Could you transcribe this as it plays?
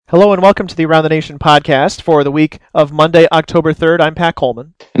Hello and welcome to the Around the Nation podcast for the week of Monday, October 3rd. I'm Pat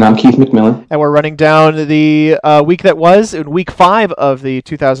Coleman. And I'm Keith McMillan. And we're running down the week that was in week 5 of the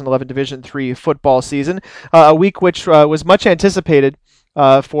 2011 Division III football season, a week which was much anticipated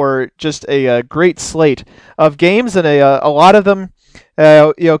for just a great slate of games, and a lot of them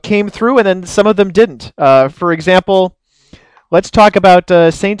came through and then some of them didn't. For example, let's talk about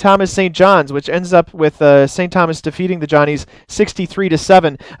St. Thomas St. John's, which ends up with St. Thomas defeating the Johnnies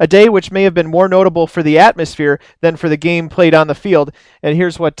 63-7, a day which may have been more notable for the atmosphere than for the game played on the field. And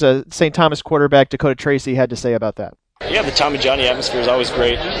here's what St. Thomas quarterback Dakota Tracy had to say about that. Yeah, the Tommy Johnny atmosphere is always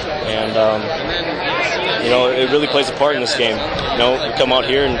great, and it really plays a part in this game. We come out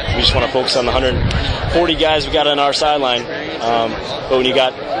here and we just want to focus on the 140 guys we got on our sideline, but when you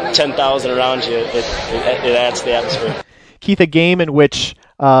got 10,000 around you, it adds to the atmosphere. Keith, a game in which,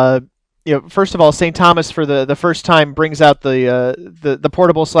 first of all, St. Thomas for the first time brings out the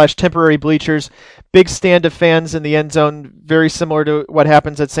portable / temporary bleachers, big stand of fans in the end zone, very similar to what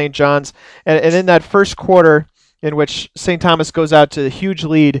happens at St. John's, and in that first quarter, in which St. Thomas goes out to a huge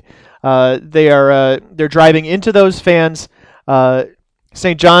lead, they're driving into those fans.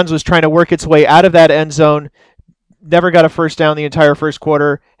 St. John's was trying to work its way out of that end zone. Never got a first down the entire first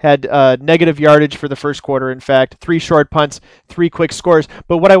quarter, had negative yardage for the first quarter, in fact, 3 short punts, 3 quick scores.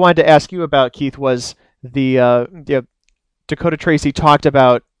 But what I wanted to ask you about, Keith, was the Dakota Tracy talked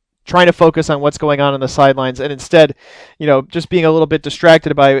about trying to focus on what's going on the sidelines and instead, just being a little bit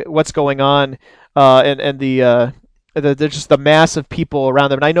distracted by what's going on and the just the mass of people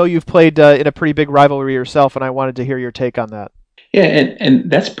around them. And I know you've played in a pretty big rivalry yourself, and I wanted to hear your take on that. Yeah,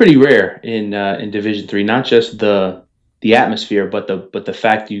 and that's pretty rare in Division III. Not just the atmosphere, but the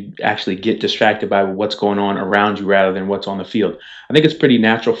fact you actually get distracted by what's going on around you rather than what's on the field. I think it's pretty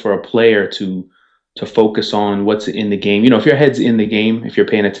natural for a player to focus on what's in the game. If your head's in the game, if you're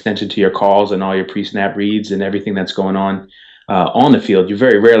paying attention to your calls and all your pre-snap reads and everything that's going on the field, you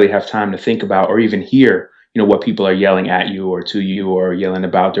very rarely have time to think about or even hear what people are yelling at you or to you or yelling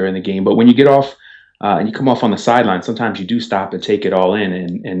about during the game. But when you get off and you come off on the sideline, sometimes you do stop and take it all in.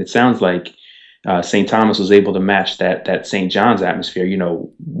 And it sounds like St. Thomas was able to match that St. John's atmosphere.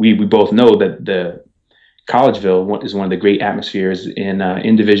 We both know that the Collegeville is one of the great atmospheres in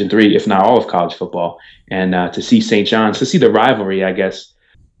Division III, if not all of college football. And to see St. John's, to see the rivalry, I guess,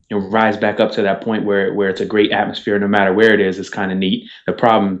 rise back up to that point where it's a great atmosphere no matter where it is kind of neat. The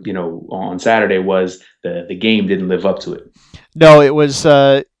problem, on Saturday was the game didn't live up to it. No, it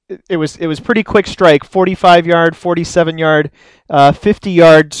was pretty quick strike, 45-yard, 47-yard,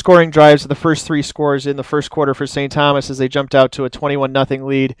 50-yard scoring drives of the first 3 scores in the first quarter for St. Thomas as they jumped out to a 21-0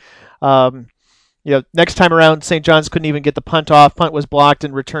 lead. Next time around, St. John's couldn't even get the punt off. Punt was blocked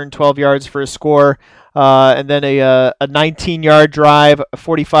and returned 12 yards for a score. And then a 19-yard drive, a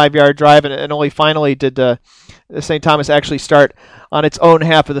 45-yard drive, and only finally did St. Thomas actually start on its own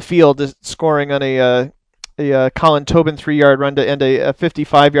half of the field, scoring on a Colin Tobin 3-yard run to end a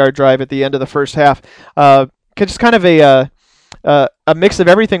 55-yard drive at the end of the first half. Just kind of a mix of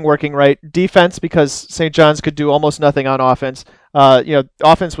everything working right. Defense, because St. John's could do almost nothing on offense.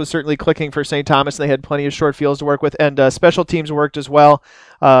 Offense was certainly clicking for St. Thomas. They had plenty of short fields to work with, and special teams worked as well.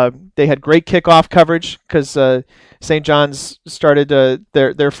 They had great kickoff coverage because St. John's started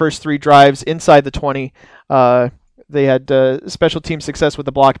their first 3 drives inside the 20. They had special team success with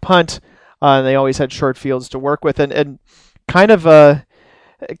the blocked punt, and they always had short fields to work with, and kind of an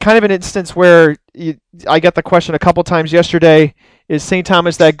instance where I got the question a couple times yesterday, is St.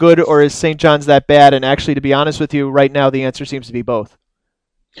 Thomas that good or is St. John's that bad? And actually, to be honest with you, right now the answer seems to be both.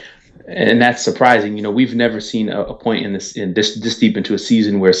 And that's surprising. We've never seen a point in this deep into a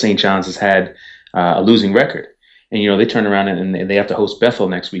season where St. John's has had a losing record. And, they turn around and they have to host Bethel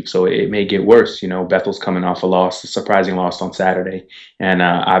next week, so it may get worse. Bethel's coming off a surprising loss on Saturday, and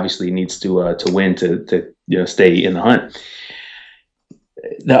obviously needs to win to stay in the hunt.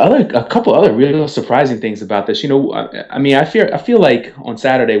 A couple other real surprising things about this. I feel like on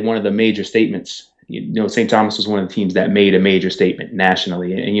Saturday, one of the major statements, St. Thomas was one of the teams that made a major statement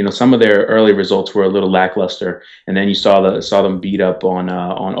nationally, and some of their early results were a little lackluster, and then you saw them beat up on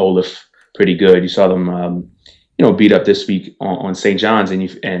Olaf pretty good. You saw them beat up this week on St. John's,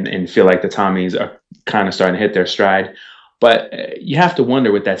 and feel like the Tommies are kind of starting to hit their stride. But you have to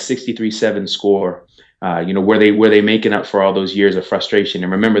wonder with that 63-7 score, were they making up for all those years of frustration?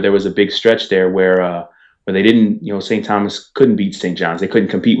 And remember, there was a big stretch there where they didn't, St. Thomas couldn't beat St. John's. They couldn't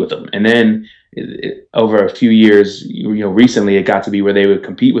compete with them. And then over a few years, recently it got to be where they would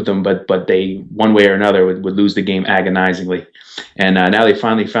compete with them, but they, one way or another, would lose the game agonizingly. And now they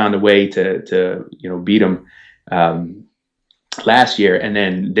finally found a way to beat them. last year, and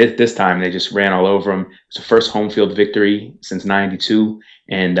then this time they just ran all over them. It's the first home field victory since '92,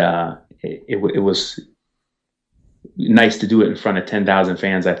 and it was nice to do it in front of 10,000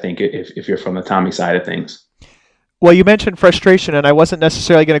 fans. I think if you're from the Tommy side of things. Well, you mentioned frustration, and I wasn't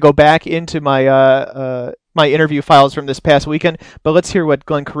necessarily going to go back into my interview files from this past weekend, but let's hear what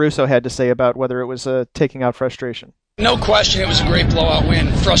Glenn Caruso had to say about whether it was taking out frustration. No question, it was a great blowout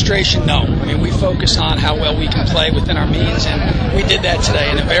win. Frustration, no. I mean, we focus on how well we can play within our means, and we did that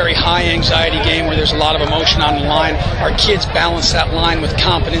today in a very high-anxiety game where there's a lot of emotion on the line. Our kids balanced that line with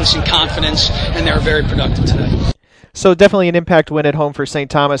competence and confidence, and they were very productive today. So definitely an impact win at home for St.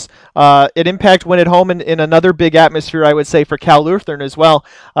 Thomas. An impact win at home in another big atmosphere, I would say, for Cal Lutheran as well.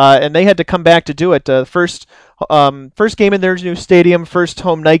 And they had to come back to do it. First game in their new stadium, first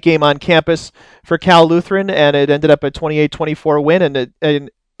home night game on campus for Cal Lutheran, and it ended up a 28-24 win.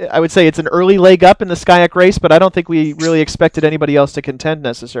 And I would say it's an early leg up in the SCIAC race, but I don't think we really expected anybody else to contend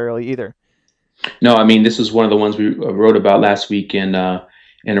necessarily either. No, I mean, this is one of the ones we wrote about last week in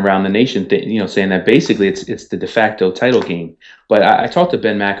and around the nation, saying that basically it's the de facto title game. But I talked to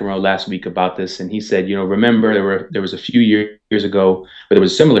Ben McEnroe last week about this, and he said, remember there was a few years ago where there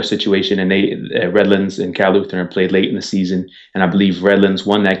was a similar situation, and Redlands and Cal Lutheran played late in the season, and I believe Redlands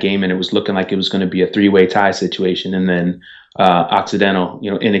won that game, and it was looking like it was going to be a 3-way tie situation, and then Occidental,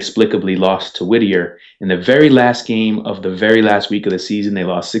 inexplicably lost to Whittier in the very last game of the very last week of the season. They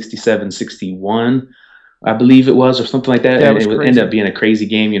lost 67-61. I believe it was, or something like that. Yeah, and it ended up being a crazy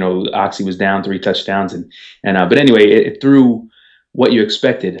game. Oxy was down 3 touchdowns, but anyway, it threw what you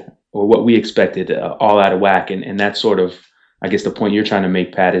expected or what we expected all out of whack. And that's sort of, I guess, the point you're trying to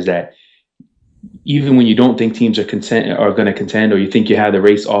make, Pat, is that even when you don't think teams are going to contend, or you think you have the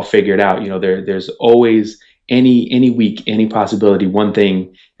race all figured out, there's always any week, any possibility, one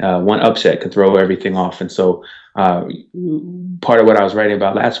upset could throw everything off. And so part of what I was writing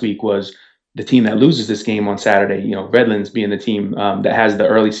about last week was the team that loses this game on Saturday, Redlands being the team that has the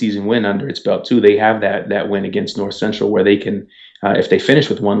early season win under its belt too. They have that win against North Central where they can, if they finish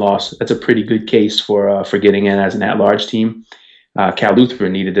with one loss, that's a pretty good case for getting in as an at-large team. Cal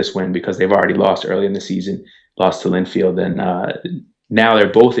Lutheran needed this win because they've already lost early in the season, lost to Linfield, and now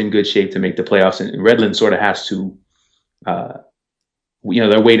they're both in good shape to make the playoffs. And Redlands sort of has to, they're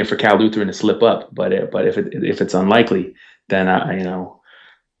waiting for Cal Lutheran to slip up, but if it's unlikely, then I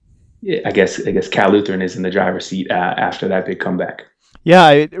guess Cal Lutheran is in the driver's seat after that big comeback.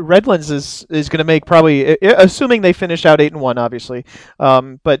 Yeah, Redlands is going to make probably, assuming they finish out 8-1, obviously,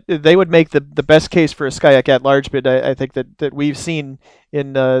 but they would make the best case for a SCIAC at-large bid. I think that we've seen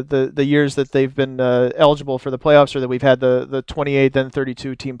in the years that they've been eligible for the playoffs, or that we've had the 28 then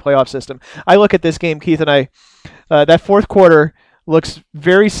 32 team playoff system. I look at this game, Keith, and that fourth quarter looks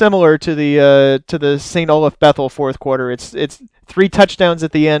very similar to the St. Olaf Bethel fourth quarter. It's 3 touchdowns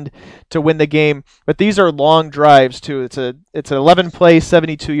at the end to win the game, but these are long drives too. It's an 11 play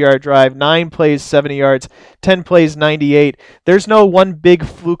 72-yard drive, 9 plays 70 yards, 10 plays 98. There's no one big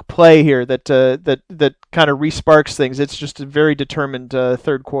fluke play here that kind of resparks things. It's just a very determined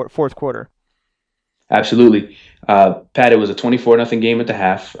fourth quarter. Absolutely. Pat, it was a 24-0 game at the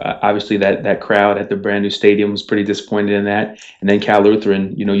half. Obviously, that crowd at the brand new stadium was pretty disappointed in that. And then Cal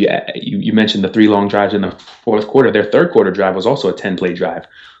Lutheran, you mentioned the 3 long drives in the fourth quarter. Their third quarter drive was also a 10-play drive.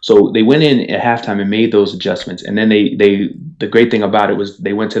 So they went in at halftime and made those adjustments. And then the great thing about it was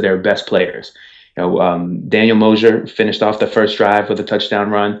they went to their best players. Daniel Mosier finished off the first drive with a touchdown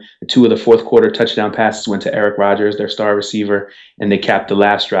run. 2 of the fourth quarter touchdown passes went to Eric Rogers, their star receiver, and they capped the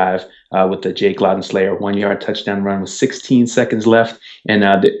last drive with the Jake Laudenslayer 1-yard touchdown run with 16 seconds left. And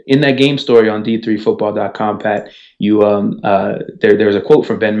in that game story on D3Football.com, Pat, there's a quote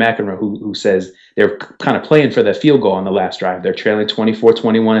from Ben McEnroe who says they're kind of playing for the field goal on the last drive. They're trailing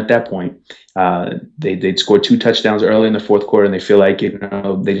 24-21 at that point. They'd scored 2 touchdowns early in the fourth quarter, and they feel like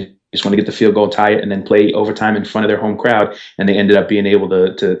they just want to get the field goal, tie it, and then play overtime in front of their home crowd. And they ended up being able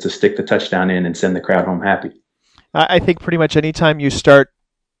to stick the touchdown in and send the crowd home happy. I think pretty much any time you start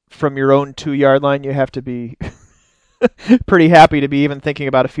from your own 2-yard line, you have to be pretty happy to be even thinking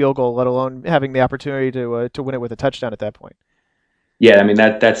about a field goal, let alone having the opportunity to win it with a touchdown at that point. Yeah, I mean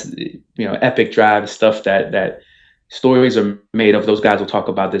that's epic drive stuff that stories are made of. Those guys will talk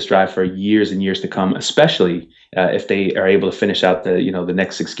about this drive for years and years to come, especially if they are able to finish out the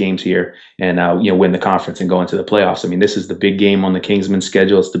next 6 games here and win the conference and go into the playoffs. I mean, this is the big game on the Kingsman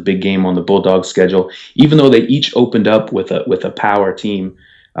schedule. It's the big game on the Bulldogs schedule. Even though they each opened up with a power team,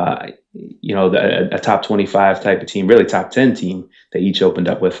 a top 25 type of team, really top 10 team, they each opened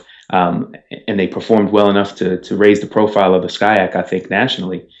up with, and they performed well enough to raise the profile of the SCIAC, I think,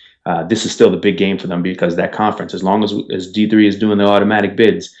 nationally. this is still the big game for them because that conference, as long as D3 is doing the automatic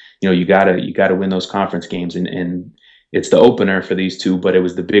bids, you gotta win those conference games, and it's the opener for these two, but it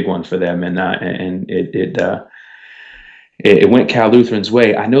was the big one for them, and it went Cal Lutheran's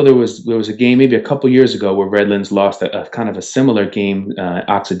way. I know there was a game maybe a couple years ago where Redlands lost a kind of a similar game.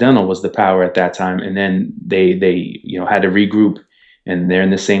 Occidental was the power at that time, and then they had to regroup, and they're in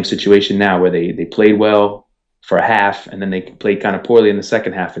the same situation now where they played well for a half, and then they played kind of poorly in the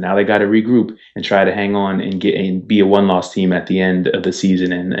second half, and now they got to regroup and try to hang on and be a one-loss team at the end of the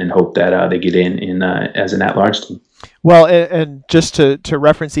season, and hope that they get in as an at-large team. Well, and just to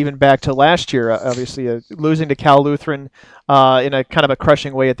reference even back to last year, obviously losing to Cal Lutheran in a kind of a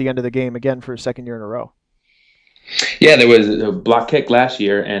crushing way at the end of the game, again for a second year in a row. Yeah, there was a block kick last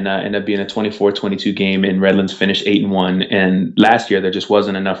year, and ended up being a 24-22 game, and Redlands finished 8-1. And last year there just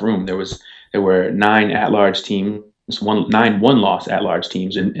wasn't enough room. There were 9 at-large teams, 9 one-loss at-large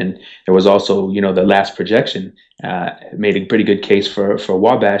teams, and there was also the last projection made a pretty good case for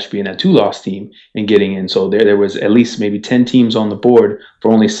Wabash being a 2-loss team and getting in. So there was at least maybe 10 teams on the board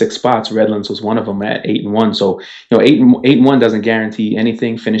for only 6 spots. Redlands was one of them at 8-1. So 8-1 doesn't guarantee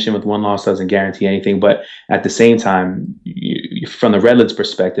anything. Finishing with 1 loss doesn't guarantee anything. But at the same time, from the Redlands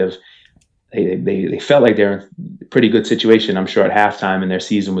perspective, they felt like they're in a pretty good situation, I'm sure, at halftime, and their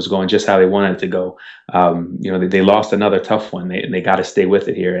season was going just how they wanted it to go. They lost another tough one. They got to stay with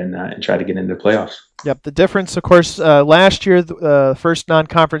it here and try to get into the playoffs. Yep. The difference, of course, last year, the first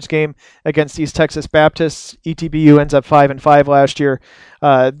non-conference game against East Texas Baptist, ETBU ends up 5-5 last year.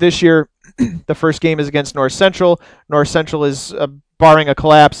 This year, the first game is against North Central. North Central is, barring a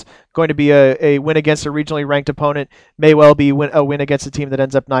collapse, going to be a win against a regionally ranked opponent. May well be a win against a team that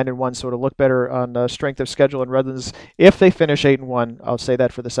ends up 9-1. So it'll look better on strength of schedule. And Redlands, if they finish 8-1, I'll say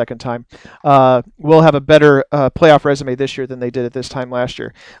that for the second time, will have a better playoff resume this year than they did at this time last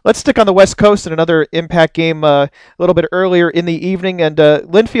year. Let's stick on the West Coast in another impact game a little bit earlier in the evening, and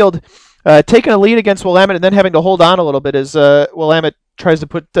Linfield taking a lead against Willamette and then having to hold on a little bit as Willamette tries to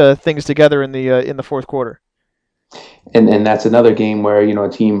put things together in the fourth quarter. And that's another game where a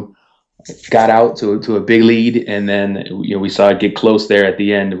team got out to a big lead, and then we saw it get close there at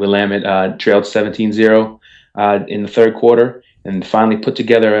the end. Willamette trailed 17-0 in the third quarter, and finally put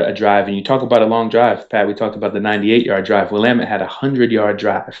together a drive. And you talk about a long drive, Pat. We talked about the 98-yard drive. Willamette had a 100-yard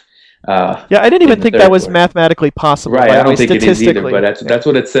drive. I didn't even think that was mathematically possible. Right, I don't think it is either, but that's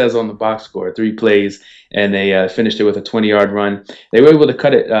what it says on the box score. 3 plays, and they finished it with a 20-yard run. They were able to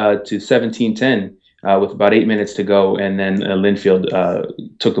cut it to 17-10. With about 8 minutes to go, and then Linfield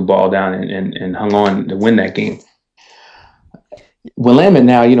took the ball down and hung on to win that game. Willamette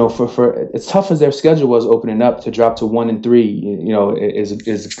now, for as tough as their schedule was opening up, to drop to 1-3, is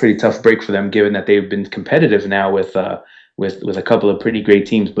a pretty tough break for them, given that they've been competitive now with a couple of pretty great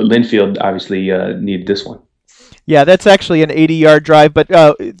teams. But Linfield obviously needed this one. Yeah, that's actually an 80-yard drive, but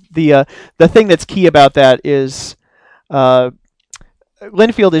the thing that's key about that is.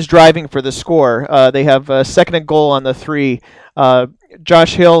 Linfield is driving for the score. They have a 2nd and goal on the 3.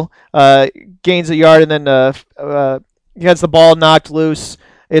 Josh Hill gains a yard, and then he has the ball knocked loose.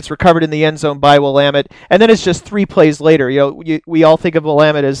 It's recovered in the end zone by Willamette, and then it's just 3 plays later. We all think of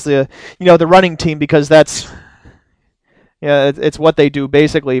Willamette as the running team because that's it's what they do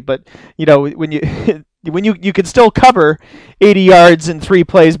basically. But when you can still cover 80 yards in 3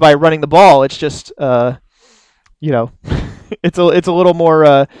 plays by running the ball, it's just It's a little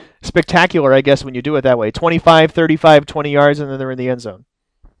more spectacular, I guess, when you do it that way. 25, 35, 20 yards, and then they're in the end zone.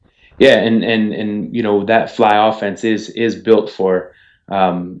 Yeah, and that fly offense is built for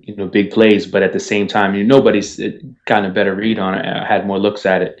big plays, but at the same time, nobody's gotten a better read on it, had more looks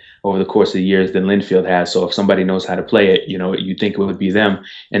at it over the course of the years than Linfield has. So if somebody knows how to play it, you think it would be them,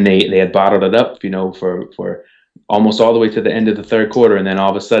 and they had bottled it up, for almost all the way to the end of the third quarter, and then all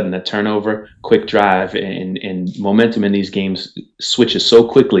of a sudden a turnover, quick drive, and momentum in these games switches so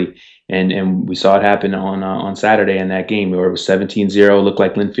quickly. And we saw it happen on Saturday in that game where it was 17-0. Looked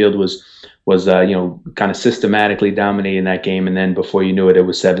like Linfield was kind of systematically dominating that game, and then before you knew it, it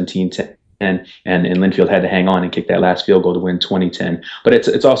was 17-10. And Linfield had to hang on and kick that last field goal to win 20-10. But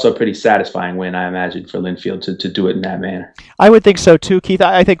it's also a pretty satisfying win, I imagine, for Linfield to do it in that manner. I would think so too, Keith.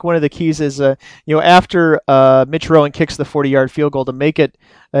 I think one of the keys is after Mitch Rowan kicks the 40-yard field goal to make it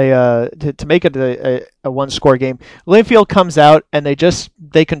a one-score game, Linfield comes out and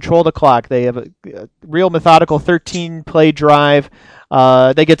they control the clock. They have a real methodical 13-play drive.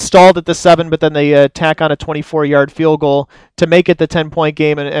 They get stalled at the 7, but then they tack on a 24-yard field goal to make it the 10-point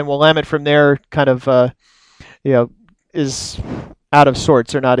game, and Willamette from there kind of is out of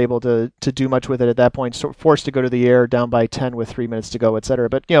sorts. They're not able to do much with it at that point. So forced to go to the air, down by 10 with 3 minutes to go, etc.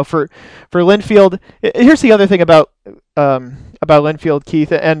 But for Linfield, here's the other thing about Linfield,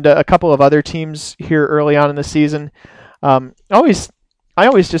 Keith, and a couple of other teams here early on in the season. I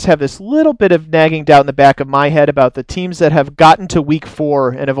always just have this little bit of nagging doubt in the back of my head about the teams that have gotten to week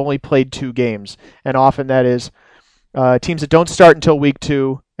 4 and have only played 2 games, and often that is teams that don't start until week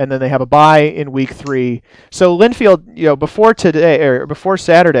 2, and then they have a bye in week 3. So Linfield, before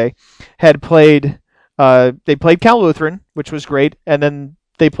Saturday, had played. They played Cal Lutheran, which was great, and then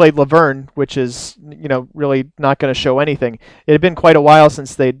they played Laverne, which is really not going to show anything. It had been quite a while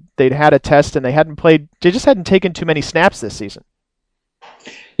since they'd had a test, and they hadn't played. They just hadn't taken too many snaps this season.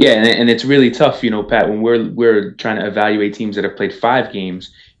 Yeah, and it's really tough, Pat, when we're trying to evaluate teams that have played 5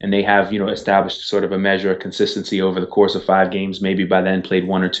 games and they have, established sort of a measure of consistency over the course of 5 games, maybe by then played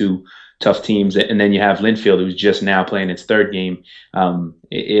 1 or 2 tough teams, and then you have Linfield, who's just now playing its 3rd game.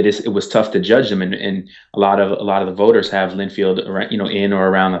 It was tough to judge them, and a lot of the voters have Linfield, in or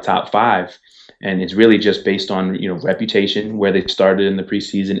around the top 5, and it's really just based on reputation, where they started in the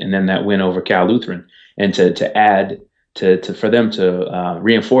preseason, and then that win over Cal Lutheran, and to add. For them to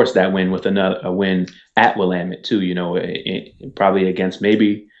reinforce that win with a win at Willamette too, probably against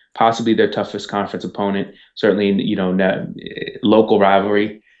possibly their toughest conference opponent, certainly local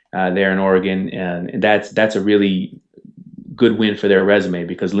rivalry there in Oregon, and that's a really good win for their resume,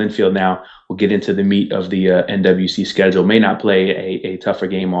 because Linfield now will get into the meat of the NWC schedule. May not play a tougher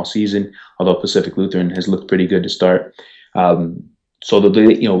game all season, although Pacific Lutheran has looked pretty good to start. So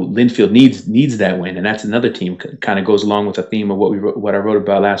Linfield needs that win, and that's another team. Kind of goes along with the theme of what I wrote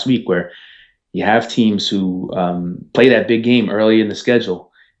about last week, where you have teams who play that big game early in the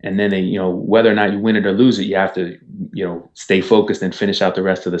schedule, and then they, whether or not you win it or lose it, you have to stay focused and finish out the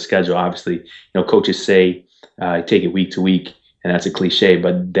rest of the schedule. Obviously, coaches say take it week to week, and that's a cliche,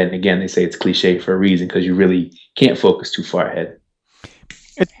 but then again, they say it's cliche for a reason, because you really can't focus too far ahead.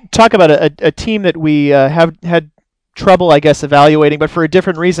 Talk about a team that we have had trouble, I guess, evaluating, but for a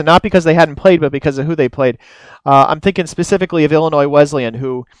different reason, not because they hadn't played, but because of who they played. I'm thinking specifically of Illinois Wesleyan,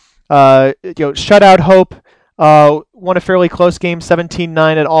 who shut out Hope, won a fairly close game,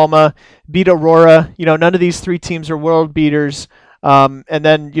 17-9 at Alma, beat Aurora. None of these 3 teams are world beaters. And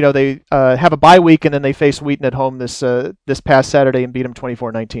then they have a bye week, and then they face Wheaton at home this past Saturday and beat them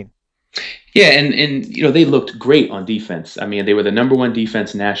 24-19. Yeah, and they looked great on defense. I mean, they were the number 1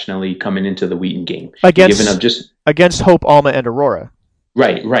 defense nationally coming into the Wheaton game, against Hope, Alma, and Aurora.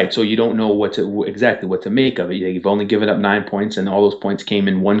 Right. So you don't know exactly what to make of it. You've only given up 9 points, and all those points came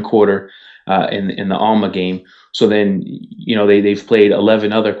in 1 quarter in the Alma game. So then they've played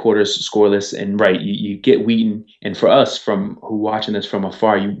 11 other quarters scoreless, and you get Wheaton, and for us who watching this from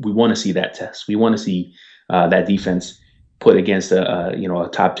afar, we want to see that test. We want to see that defense put against a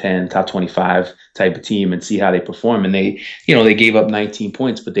top 10, top 25 type of team and see how they perform. And they gave up 19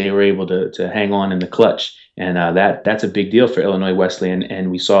 points, but they were able to hang on in the clutch. And that's a big deal for Illinois Wesleyan. And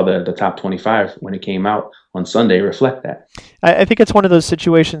we saw the top 25 when it came out on Sunday reflect that. I think it's one of those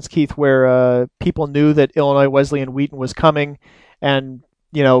situations, Keith, where people knew that Illinois Wesleyan Wheaton was coming, and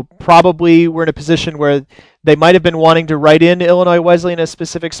probably we're in a position where they might have been wanting to write in Illinois Wesleyan a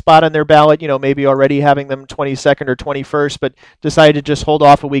specific spot on their ballot, maybe already having them 22nd or 21st, but decided to just hold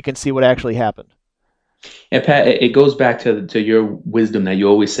off a week and see what actually happened. And Pat, it goes back to your wisdom that you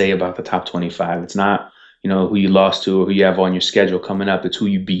always say about the top 25. It's not, who you lost to or who you have on your schedule coming up. It's who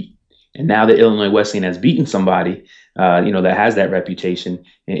you beat. And now that Illinois Wesleyan has beaten somebody, that has that reputation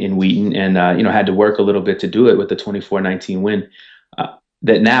in Wheaton, and, had to work a little bit to do it with the 24-19 win,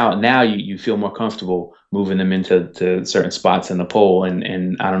 that now you feel more comfortable moving them into certain spots in the poll.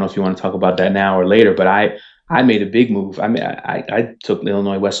 And I don't know if you want to talk about that now or later, but I made a big move. I mean, I took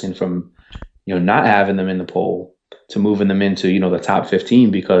Illinois Wesleyan from, not having them in the poll to moving them into, the top 15,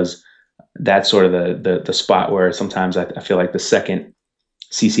 because that's sort of the spot where sometimes I feel like the second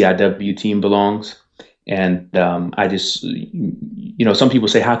CCIW team belongs. And I just, some people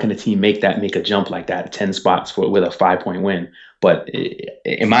say, how can a team make a jump like that, 10 spots with a 5-point win? But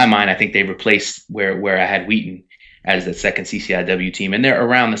in my mind, I think they replaced where I had Wheaton as the second CCIW team, and they're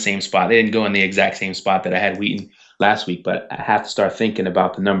around the same spot. They didn't go in the exact same spot that I had Wheaton last week, but I have to start thinking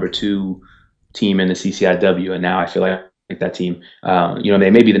about the number 2 team in the CCIW, and now I feel like that team,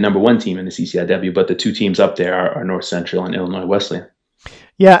 they may be the number 1 team in the CCIW, but the 2 teams up there are North Central and Illinois Wesleyan.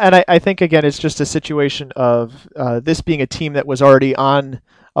 Yeah, and I think, again, it's just a situation of this being a team that was already on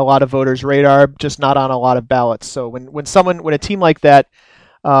a lot of voters' radar, just not on a lot of ballots. So when a team like that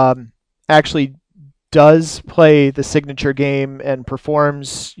actually does play the signature game and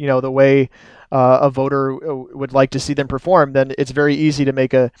performs, the way a voter would like to see them perform, then it's very easy to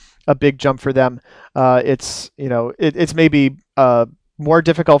make a big jump for them. It's maybe more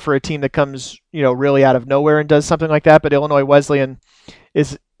difficult for a team that comes, really out of nowhere and does something like that. But Illinois Wesleyan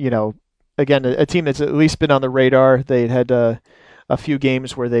is, again, a team that's at least been on the radar. They had a few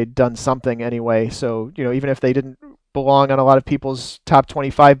games where they'd done something anyway. So, even if they didn't belong on a lot of people's top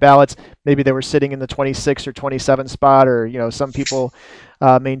 25 ballots, maybe they were sitting in the 26 or 27 spot, or, some people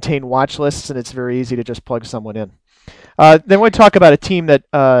maintain watch lists, and it's very easy to just plug someone in. Then we talk about a team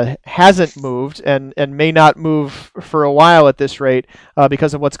that hasn't moved and may not move for a while at this rate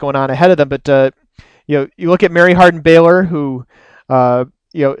because of what's going on ahead of them. But you look at Mary Hardin-Baylor, who I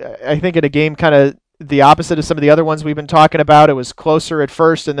think in a game kind of the opposite of some of the other ones we've been talking about. It was closer at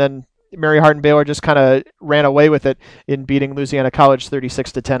first, and then Mary Hardin-Baylor just kind of ran away with it in beating Louisiana College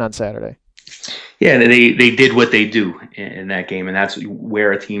 36-10 on Saturday. Yeah, they did what they do in that game, and that's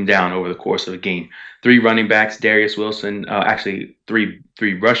wear a team down over the course of a game. 3 running backs, Darius Wilson, actually three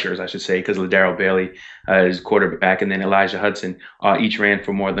rushers, I should say, because Ladaro Bailey is quarterback, and then Elijah Hudson each ran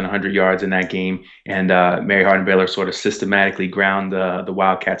for more than 100 yards in that game. And Mary Hardin-Baylor sort of systematically ground the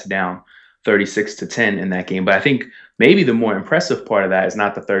Wildcats down 36-10 in that game. But I think maybe the more impressive part of that is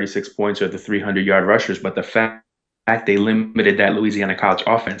not the 36 points or the 300-yard rushers, but the fact they limited that Louisiana College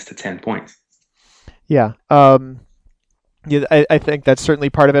offense to 10 points. Yeah. I think that's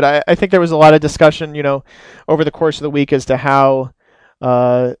certainly part of it. I think there was a lot of discussion, over the course of the week as to how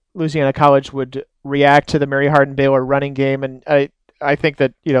Louisiana College would react to the Mary Hardin-Baylor running game. And I think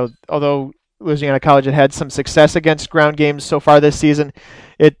that, although Louisiana College had some success against ground games so far this season,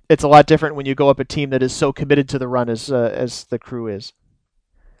 it's a lot different when you go up a team that is so committed to the run as the Crew is.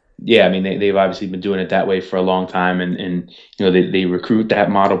 Yeah, I mean, they've obviously been doing it that way for a long time, and they recruit that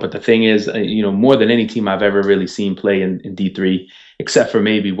model. But the thing is, more than any team I've ever really seen play in D3, except for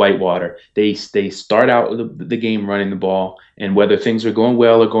maybe Whitewater, they start out the game running the ball, and whether things are going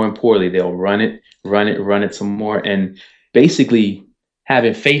well or going poorly, they'll run it some more, and basically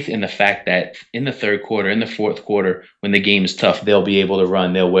having faith in the fact that in the third quarter, in the fourth quarter, when the game is tough, they'll be able to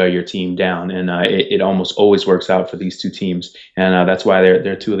run. They'll wear your team down, and it almost always works out for these two teams, and that's why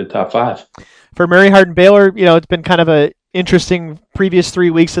they're 2 of the top 5. For Mary Hardin-Baylor, it's been kind of a interesting previous 3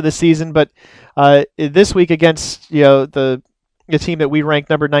 weeks of the season, but this week against the team that we ranked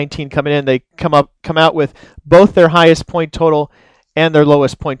number 19 coming in, they come out with both their highest point total and their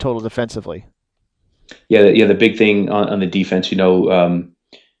lowest point total defensively. Yeah. The big thing on the defense,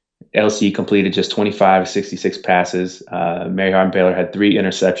 LC completed just 25 of 66 passes. Mary Hardin-Baylor had 3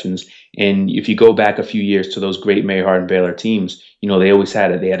 interceptions. And if you go back a few years to those great Mary Hardin-Baylor teams, they always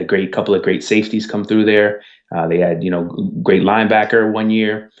had it. They had a couple of great safeties come through there. They had, great linebacker one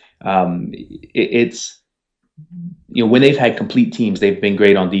year. It's when they've had complete teams, they've been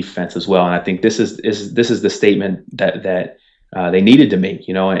great on defense as well. And I think this is the statement that they needed to make,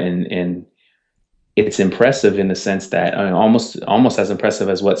 and it's impressive in the sense that almost as impressive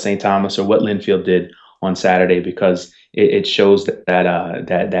as what St. Thomas or what Linfield did on Saturday, because it shows that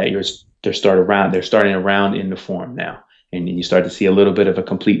they're starting around in the form now, and you start to see a little bit of a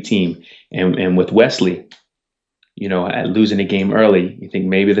complete team. And with Wesley, at losing a game early, you think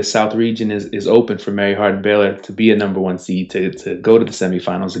maybe the South region is open for Mary Hardin-Baylor to be a number 1 seed to go to the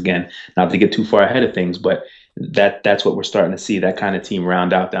semifinals again. Not to get too far ahead of things, but that's what we're starting to see, that kind of team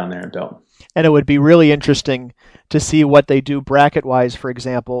round out down there in Belton. And it would be really interesting to see what they do bracket-wise, for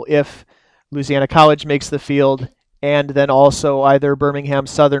example, if Louisiana College makes the field and then also either Birmingham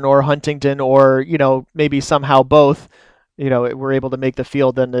Southern or Huntington or, maybe somehow both, we're able to make the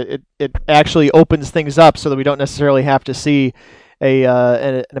field, then it actually opens things up so that we don't necessarily have to see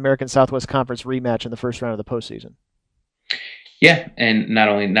an American Southwest Conference rematch in the first round of the postseason. Yeah, and not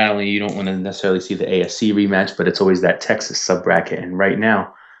only you don't want to necessarily see the ASC rematch, but it's always that Texas sub-bracket. And right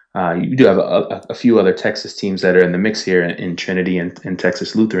now, you do have a few other Texas teams that are in the mix here in Trinity and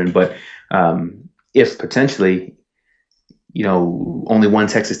Texas Lutheran. But if potentially, only one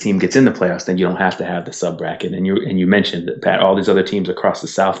Texas team gets in the playoffs, then you don't have to have the sub bracket. And you mentioned that, Pat, all these other teams across the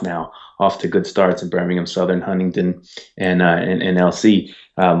South now off to good starts in Birmingham Southern, Huntington, and LC.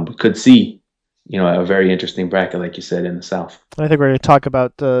 Could see, a very interesting bracket, like you said, in the South. I think we're going to talk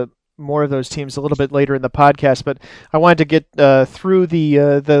about more of those teams a little bit later in the podcast, but I wanted to get through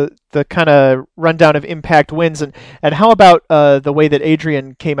the kind of rundown of impact wins, and how about the way that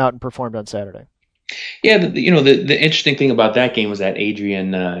Adrian came out and performed on Saturday? Yeah, the interesting thing about that game was that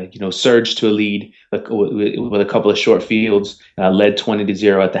Adrian, surged to a lead with a couple of short fields, led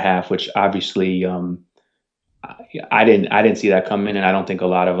 20-0 at the half, which obviously I didn't see that coming, and I don't think a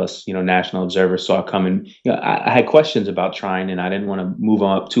lot of us, national observers saw it coming. I had questions about Trine, and I didn't want to move them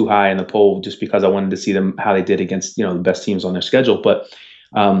up too high in the poll just because I wanted to see them how they did against the best teams on their schedule. But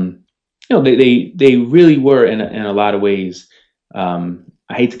they really were in a lot of ways. I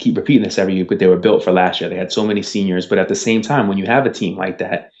hate to keep repeating this every year, but they were built for last year. They had so many seniors, but at the same time, when you have a team like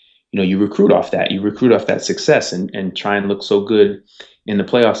that, you recruit off that. You recruit off that success, and try and look so good in the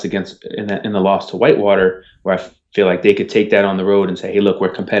playoffs in the loss to Whitewater, where I feel like they could take that on the road and say, "Hey, look, we're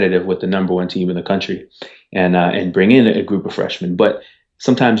competitive with the number one team in the country," and bring in a group of freshmen. But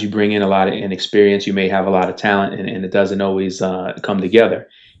sometimes you bring in a lot of inexperience. You may have a lot of talent, and it doesn't always come together.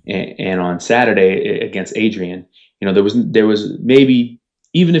 And on Saturday against Adrian, there was maybe,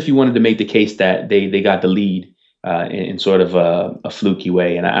 even if you wanted to make the case that they got the lead in sort of a fluky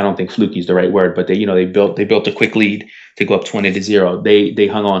way, and I don't think fluky is the right word, but they built a quick lead to go up 20-0. They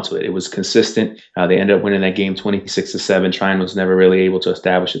hung on to it. It was consistent. They ended up winning that game 26-7. Trine was never really able to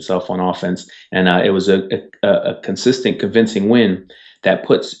establish itself on offense, and it was a consistent, convincing win that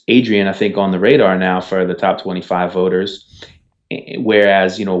puts Adrian, I think, on the radar now for the top 25 voters.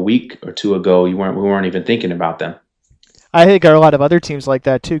 Whereas a week or two ago, we weren't even thinking about them. I think there are a lot of other teams like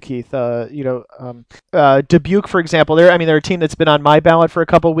that too, Keith. Dubuque, for example, they're a team that's been on my ballot for a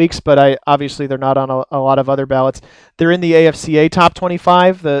couple of weeks, but obviously they're not on a lot of other ballots. They're in the AFCA top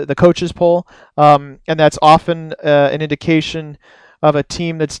 25, the coaches poll, and that's often an indication of a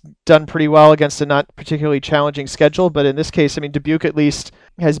team that's done pretty well against a not particularly challenging schedule. But in this case, Dubuque at least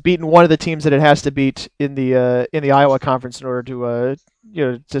has beaten one of the teams that it has to beat in the Iowa Conference in order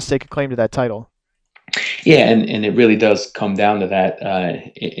to stake a claim to that title. Yeah, and it really does come down to that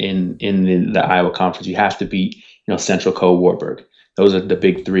in the Iowa Conference. You have to beat Central, Wartburg. Those are the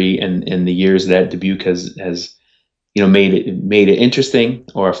big three, and in the years that Dubuque has made it interesting,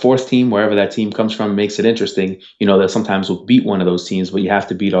 or a fourth team, wherever that team comes from, makes it interesting. That sometimes will beat one of those teams, but you have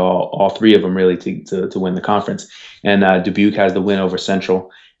to beat all three of them really to win the conference. And Dubuque has the win over Central,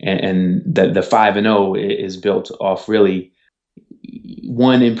 and the 5-0 is built off really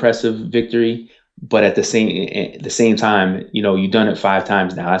one impressive victory. But at the same time, you've done it 5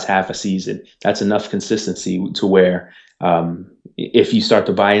 times now. That's half a season. That's enough consistency to where if you start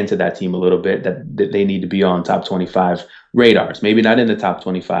to buy into that team a little bit, that they need to be on top 25 radars. Maybe not in the top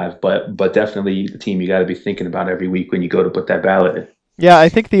 25, but definitely the team you got to be thinking about every week when you go to put that ballot in. Yeah, I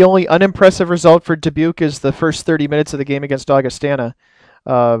think the only unimpressive result for Dubuque is the first 30 minutes of the game against Augustana.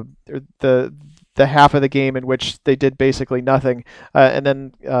 The half of the game in which they did basically nothing, and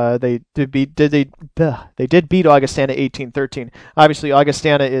then they did beat Augustana 18-13. Obviously,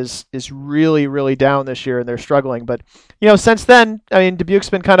 Augustana is really, really down this year, and they're struggling. But since then, Dubuque's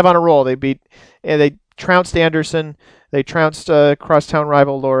been kind of on a roll. They trounced Anderson, they trounced crosstown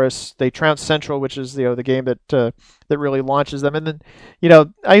rival Loras, they trounced Central, which is the game that really launches them. And then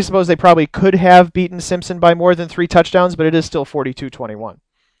I suppose they probably could have beaten Simpson by more than 3 touchdowns, but it is still 42-21.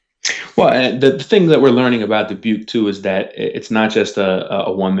 Well, the thing that we're learning about Dubuque too is that it's not just a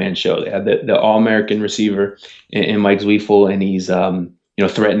one-man show. They have the All-American receiver in Mike Zweifel, and he's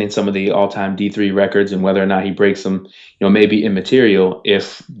threatening some of the all-time D3 records, and whether or not he breaks them, may be immaterial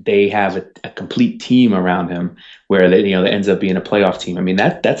if they have a complete team around him where that ends up being a playoff team.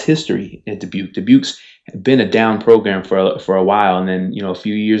 That's history in Dubuque. Dubuque's been a down program for a while, and then a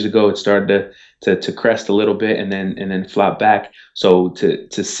few years ago it started to crest a little bit and then flop back. So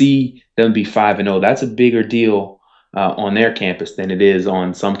to see them be 5-0, that's a bigger deal on their campus than it is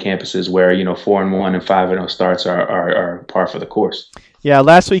on some campuses where 4-1 and 5-0 starts are par for the course. Yeah,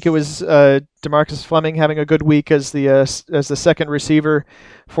 last week it was DeMarcus Fleming having a good week as the second receiver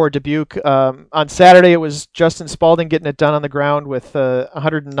for Dubuque. On Saturday it was Justin Spalding getting it done on the ground with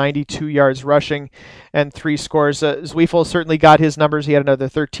 192 yards rushing and 3 scores. Zweifel certainly got his numbers. He had another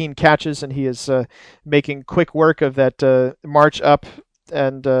 13 catches, and he is making quick work of that march up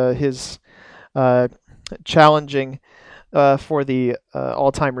and his challenging for the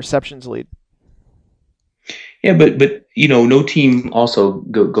all-time receptions lead. Yeah, but no team also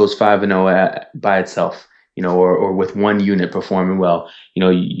goes 5-0 by itself, or with one unit performing well.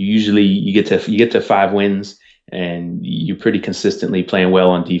 Usually you get to 5 wins, and you're pretty consistently playing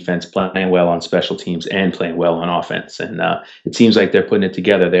well on defense, playing well on special teams, and playing well on offense. And it seems like they're putting it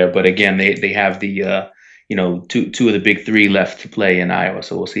together there. But again, they have the two of the big 3 left to play in Iowa,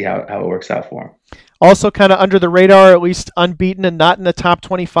 so we'll see how it works out for them. Also kind of under the radar, at least unbeaten and not in the top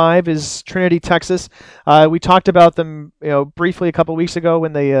 25, is Trinity, Texas. We talked about them briefly a couple weeks ago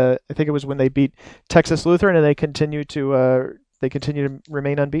when they I think it was when they beat Texas Lutheran, and they continue to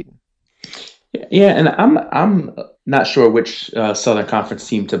remain unbeaten. Yeah, and I'm not sure which Southern Conference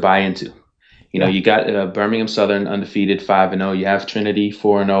team to buy into. You got Birmingham Southern undefeated 5-0. You have Trinity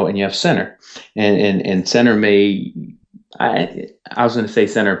 4-0, and you have Center, and Center may. I was going to say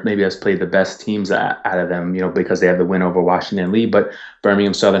Center maybe has played the best teams out of them, because they have the win over Washington Lee, but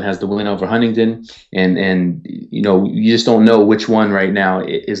Birmingham Southern has the win over Huntington, and you just don't know which one right now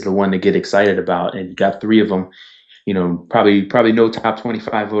is the one to get excited about, and you got three of them. Probably no top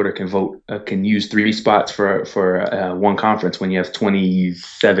 25 voter can use three spots for one conference when you have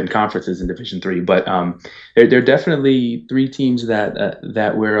 27 conferences in Division III. But there are definitely three teams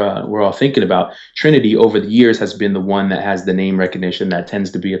that we're all thinking about. Trinity over the years has been the one that has the name recognition that tends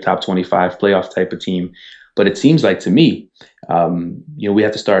to be a top 25 playoff type of team. But it seems like to me, we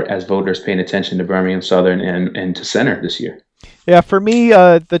have to start as voters paying attention to Birmingham Southern and to Center this year. Yeah, for me,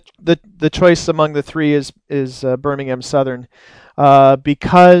 the choice among the three is Birmingham Southern,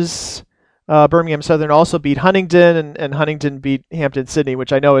 because Birmingham Southern also beat Huntington, and Huntington beat Hampton-Sydney,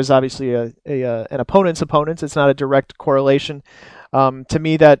 which I know is obviously an opponent's opponent. It's not a direct correlation. To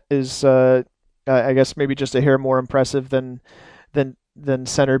me, that is, I guess, maybe just a hair more impressive than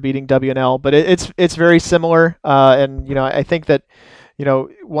Center beating W&L, but it's very similar. And I think that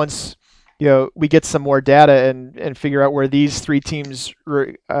once we get some more data and figure out where these three teams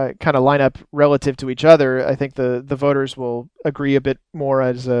kind of line up relative to each other, I think the voters will agree a bit more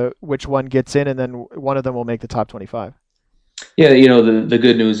as which one gets in, and then one of them will make the top 25. Yeah, the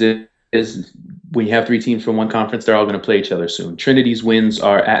good news is when you have three teams from one conference, they're all going to play each other soon. Trinity's wins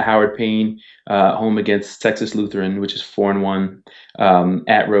are at Howard Payne, home against Texas Lutheran, which is 4-1,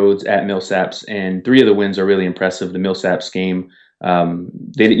 at Rhodes, at Millsaps, and three of the wins are really impressive. The Millsaps game,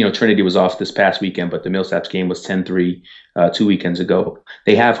 Trinity was off this past weekend, but the Millsaps game was 10-3 2 weekends ago.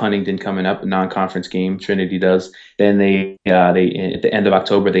 They have Huntington coming up, a non-conference game. Trinity does. Then they at the end of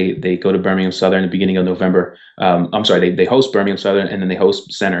October they go to Birmingham Southern. At the beginning of November. They host Birmingham Southern, and then they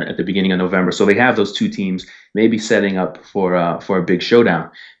host Center at the beginning of November. So they have those two teams maybe setting up for a big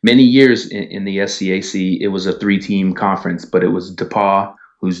showdown. Many years in the SCAC, it was a 3-team conference, but it was DePauw,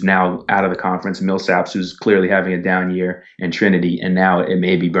 who's now out of the conference, Millsaps, who's clearly having a down year, and Trinity, and now it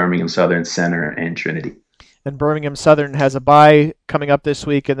may be Birmingham Southern, Center, and Trinity. And Birmingham Southern has a bye coming up this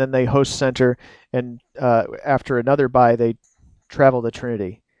week, and then they host Center, and after another bye, they travel to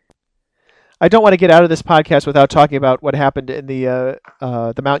Trinity. I don't want to get out of this podcast without talking about what happened in the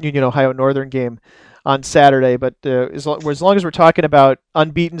Mount Union Ohio Northern game on Saturday, but as long as we're talking about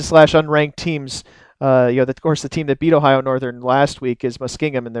unbeaten/unranked teams, of course, the team that beat Ohio Northern last week is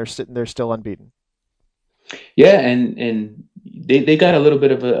Muskingum, and they're sitting there still unbeaten. Yeah, and they got a little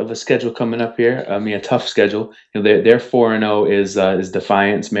bit of a schedule coming up here. I mean, a tough schedule. Their 4-0 is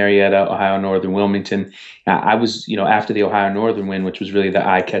Defiance, Marietta, Ohio Northern, Wilmington. I was, after the Ohio Northern win, which was really the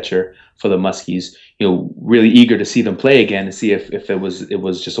eye catcher for the Muskies, really eager to see them play again, to see if it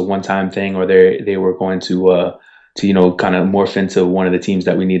was just a one-time thing, or they were going to kind of morph into one of the teams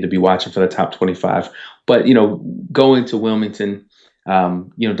that we need to be watching for the top 25. But, going to Wilmington,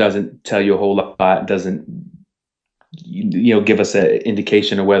 doesn't tell you a whole lot, doesn't, give us an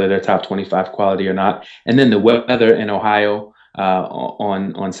indication of whether they're top 25 quality or not. And then the weather in Ohio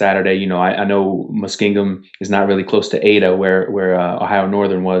on Saturday, I know Muskingum is not really close to Ada, where Ohio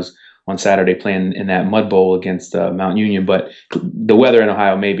Northern was on Saturday, playing in that mud bowl against Mount Union, but the weather in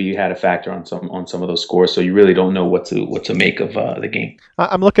Ohio maybe had a factor on some of those scores, so you really don't know what to make of the game.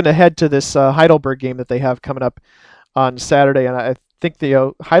 I'm looking ahead to this Heidelberg game that they have coming up on Saturday, and I think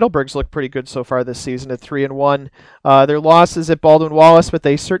the Heidelbergs look pretty good so far this season at 3-1. Their loss is at Baldwin Wallace, but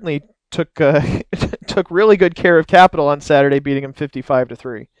they certainly took really good care of Capital on Saturday, beating them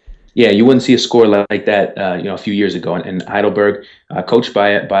 55-3. Yeah, you wouldn't see a score like that, a few years ago. And Heidelberg, coached by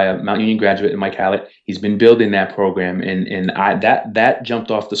a Mount Union graduate, Mike Hallett, he's been building that program, and that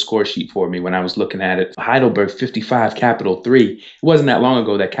jumped off the score sheet for me when I was looking at it. Heidelberg 55, Capital 3. It wasn't that long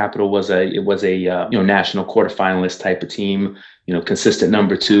ago that Capital was a national quarterfinalist type of team, consistent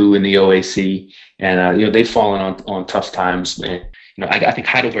number 2 in the OAC, and they've fallen on tough times. And, I think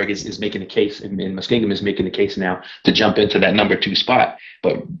Heidelberg is making the case, and Muskingum is making the case now to jump into that number 2 spot.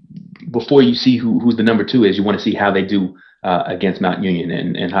 But before you see who's the number 2 is, you want to see how they do against Mount Union,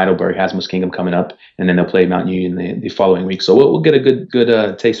 and Heidelberg has Muskingum coming up, and then they'll play Mount Union the following week. So we'll get a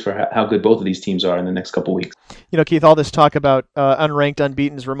good taste for how good both of these teams are in the next couple weeks. Keith, all this talk about unranked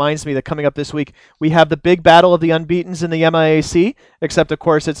unbeatens reminds me that coming up this week, we have the big battle of the unbeatens in the MIAC, except, of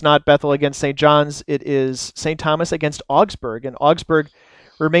course, it's not Bethel against St. John's. It is St. Thomas against Augsburg, and Augsburg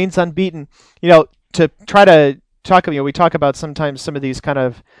remains unbeaten. To try to talk, we talk about sometimes some of these kind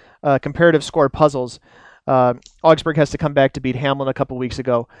of comparative score puzzles. Augsburg has to come back to beat Hamlin a couple weeks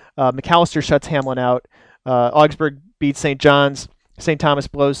ago. McAllister shuts Hamlin out. Augsburg beats St. John's. St. Thomas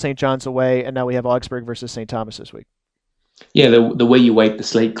blows St. John's away, and now we have Augsburg versus St. Thomas this week. Yeah, the way you wipe the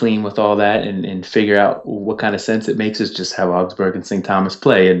slate clean with all that and figure out what kind of sense it makes is just have Augsburg and St. Thomas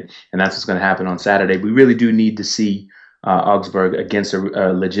play, and that's what's going to happen on Saturday. We really do need to see Augsburg against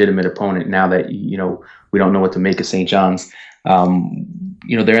a legitimate opponent now that we don't know what to make of St. John's.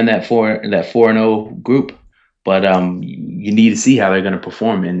 They're in that 4-0 group, but you need to see how they're going to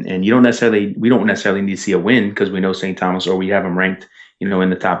perform, and we don't necessarily need to see a win because we know St. Thomas, or we have them ranked in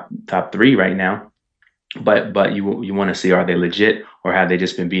the top 3 right now. But you want to see, are they legit, or have they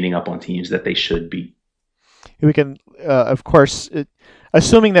just been beating up on teams that they should beat? We can, of course,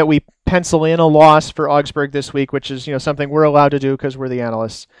 assuming that we pencil in a loss for Augsburg this week, which is something we're allowed to do because we're the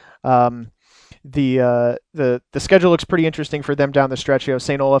analysts. The schedule looks pretty interesting for them down the stretch.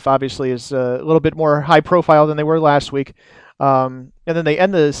 St. Olaf obviously is a little bit more high profile than they were last week, and then they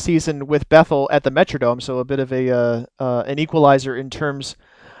end the season with Bethel at the Metrodome, so a bit of an equalizer in terms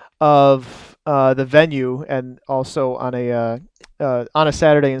of the venue, and also on a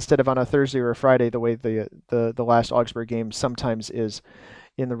Saturday instead of on a Thursday or a Friday, the way the last Augsburg game sometimes is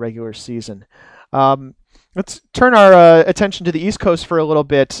in the regular season. Let's turn our attention to the East Coast for a little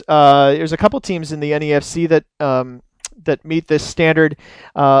bit. There's a couple teams in the NEFC that meet this standard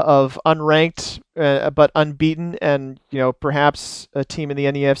of unranked but unbeaten, and perhaps a team in the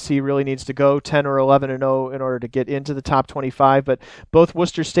NEFC really needs to go 10 or 11-0 in order to get into the top 25. But both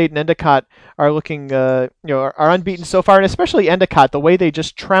Worcester State and Endicott are looking are unbeaten so far, and especially Endicott, the way they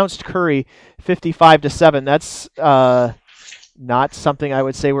just trounced Curry 55-7. That's not something I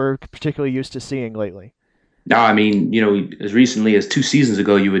would say we're particularly used to seeing lately. No, I mean, as recently as 2 seasons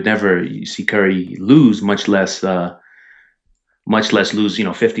ago, you would never see Curry lose, much less lose,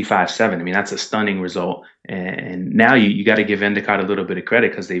 55-7. I mean, that's a stunning result. And now you got to give Endicott a little bit of credit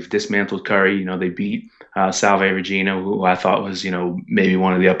because they've dismantled Curry. They beat Salve Regina, who I thought was, maybe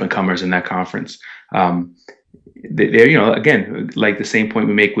one of the up and comers in that conference. They're, again, like the same point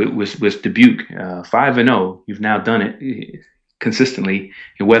we make with Dubuque, 5-0. You've now done it consistently,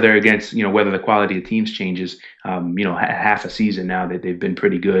 whether the quality of teams changes, half a season now that they've been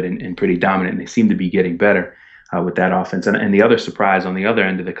pretty good and pretty dominant, and they seem to be getting better with that offense. And the other surprise on the other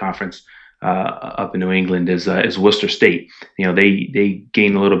end of the conference up in New England is Worcester State. They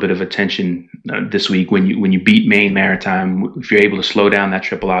gain a little bit of attention this week when you beat Maine Maritime. If you're able to slow down that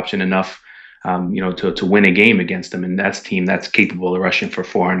triple option enough, to win a game against them, and that's a team that's capable of rushing for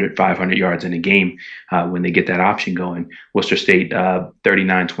 400, 500 yards in a game when they get that option going. Worcester State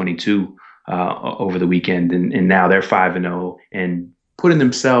 39-22 over the weekend, and now they're 5-0 and putting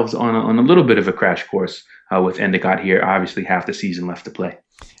themselves on a little bit of a crash course with Endicott here. Obviously, half the season left to play.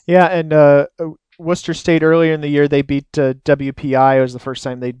 Yeah, and Worcester State earlier in the year they beat WPI. It was the first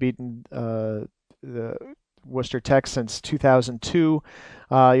time they'd beaten the Worcester Tech since 2002.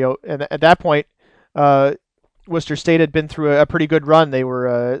 And at that point, Worcester State had been through a pretty good run. They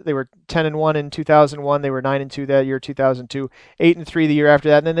were 10-1 in 2001. They were 9-2 that year, 2002, 8-3 the year after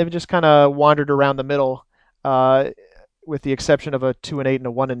that, and then they've just kind of wandered around the middle, with the exception of a 2-8 and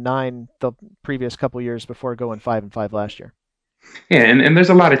a 1-9 the previous couple years before going 5-5 last year. Yeah, and there's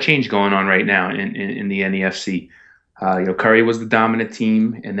a lot of change going on right now in the NEFC. Curry was the dominant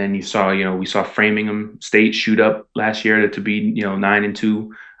team, and then we saw Framingham State shoot up last year to be 9-2.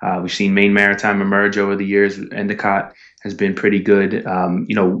 We've seen Maine Maritime emerge over the years. Endicott has been pretty good.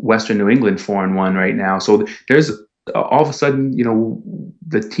 Western New England 4-1 right now. So there's all of a sudden,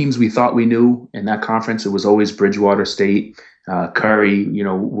 the teams we thought we knew in that conference. It was always Bridgewater State, Curry,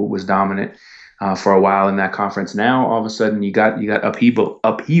 was dominant for a while in that conference. Now all of a sudden you got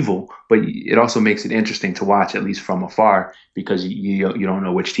upheaval, but it also makes it interesting to watch, at least from afar, because you don't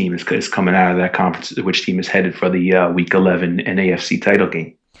know which team is coming out of that conference, which team is headed for the Week 11 NAFC title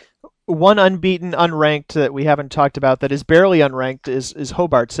game. One unbeaten, unranked that we haven't talked about that is barely unranked is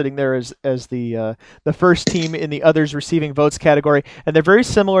Hobart, sitting there as the first team in the others receiving votes category, and they're very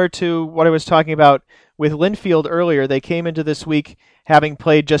similar to what I was talking about with Linfield earlier. They came into this week having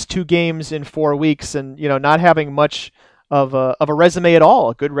played just 2 games in 4 weeks, and not having much of a resume at all,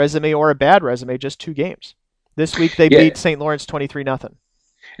 a good resume or a bad resume, just 2 games. This week they beat St. Lawrence 23-0.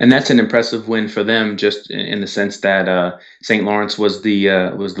 And that's an impressive win for them, just in the sense that St. Lawrence was the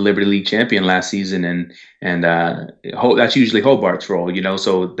Liberty League champion last season, and that's usually Hobart's role,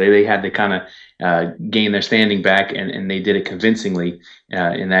 So they had to kind of gain their standing back, and they did it convincingly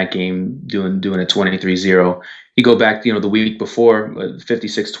in that game, doing a 23-0. You go back, the week before,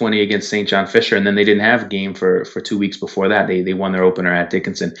 56-20 against St. John Fisher, and then they didn't have a game for 2 weeks before that. They won their opener at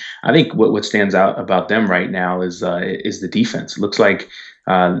Dickinson. I think what stands out about them right now is the defense. It looks like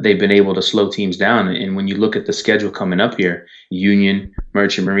they've been able to slow teams down. And when you look at the schedule coming up here, Union,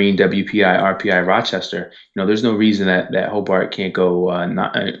 Merchant Marine, WPI, RPI, Rochester, there's no reason that Hobart can't go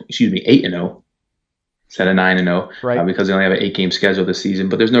 8-0 instead of 9-0, Right. because they only have an 8-game schedule this season.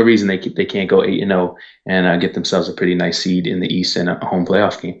 But there's no reason they can't go 8-0 and get themselves a pretty nice seed in the East and a home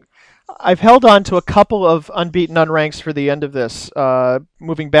playoff game. I've held on to a couple of unbeaten unranks for the end of this,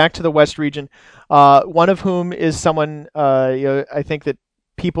 moving back to the West region, one of whom is someone I think that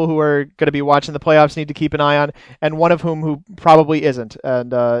people who are going to be watching the playoffs need to keep an eye on, and one of whom who probably isn't.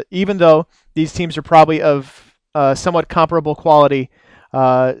 And even though these teams are probably of somewhat comparable quality,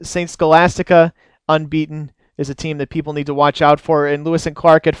 St. Scholastica, unbeaten, is a team that people need to watch out for, and Lewis and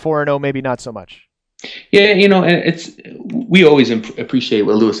Clark at 4-0, maybe not so much. Yeah, and we always appreciate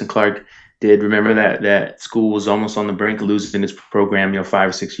what Lewis and Clark did. Remember that school was almost on the brink of losing its program, 5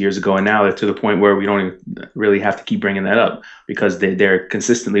 or 6 years ago, and now they're to the point where we don't even really have to keep bringing that up because they're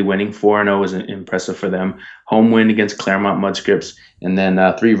consistently winning. 4-0 is impressive for them. Home win against Claremont Mudscripts, and then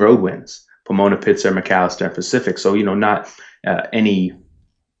 3 road wins: Pomona, Pitzer, McAllister, and Pacific. So not any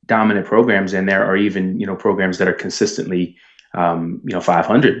dominant programs in there, or even programs that are consistently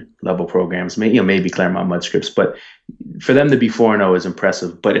 500 level programs, maybe Claremont Mudscripts, but for them to be 4-0 is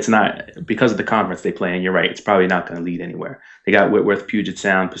impressive. But it's not because of the conference they play in. You're right; it's probably not going to lead anywhere. They got Whitworth, Puget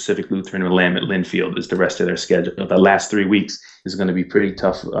Sound, Pacific Lutheran, and Willamette Linfield is the rest of their schedule. The last 3 weeks is going to be pretty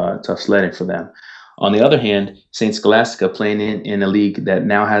tough sledding for them. On the other hand, St. Scholastica playing in a league that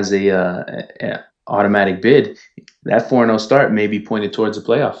now has a automatic bid. That 4-0 start may be pointed towards a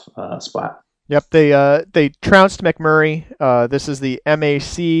playoff spot. Yep, they trounced McMurray. This is the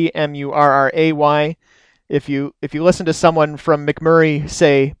MACMURRAY. If you listen to someone from McMurray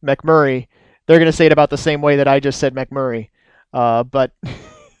say McMurray, they're going to say it about the same way that I just said McMurray. But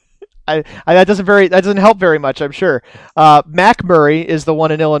that doesn't help very much, I'm sure. McMurray is the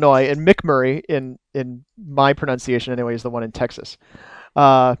one in Illinois, and McMurray in my pronunciation anyway is the one in Texas.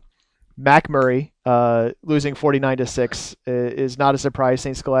 McMurray losing 49-6 is not a surprise.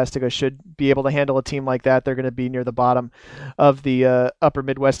 St. Scholastica should be able to handle a team like that. They're going to be near the bottom of the Upper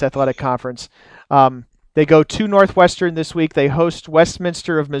Midwest Athletic Conference. They go to Northwestern this week. They host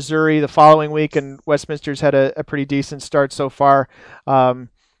Westminster of Missouri the following week, and Westminster's had a pretty decent start so far.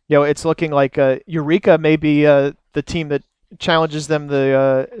 It's looking like Eureka may be the team that challenges them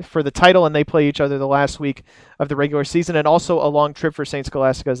for the title, and they play each other the last week of the regular season, and also a long trip for St.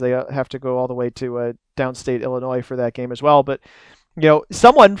 Scholastica as they have to go all the way to downstate Illinois for that game as well. But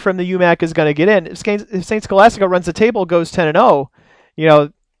someone from the UMAC is going to get in. If St. Scholastica runs the table, goes 10-0,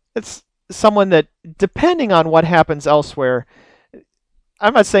 it's someone that, depending on what happens elsewhere,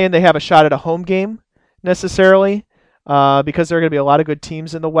 I'm not saying they have a shot at a home game necessarily, because there are going to be a lot of good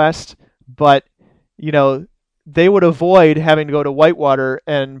teams in the West, but they would avoid having to go to Whitewater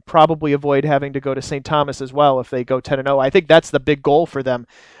and probably avoid having to go to St. Thomas as well if they go 10-0. I think that's the big goal for them.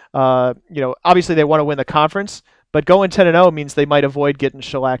 Obviously they want to win the conference, but going 10-0 means they might avoid getting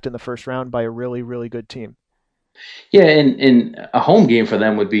shellacked in the first round by a really, really good team. Yeah, and a home game for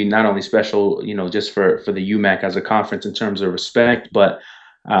them would be not only special, just for the UMAC as a conference in terms of respect, but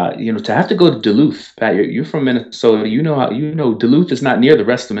to have to go to Duluth. Pat, you're from Minnesota. Duluth is not near the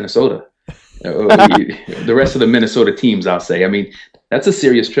rest of Minnesota. The rest of the Minnesota teams, I'll say. I mean, that's a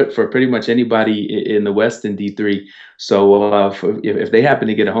serious trip for pretty much anybody in the West in D3. So if they happen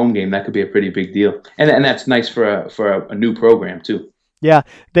to get a home game, that could be a pretty big deal. And that's nice for a new program too. Yeah,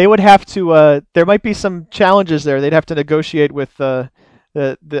 they would have to. There might be some challenges there. They'd have to negotiate with the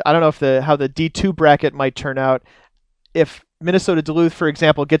I don't know how the D2 bracket might turn out. If Minnesota Duluth, for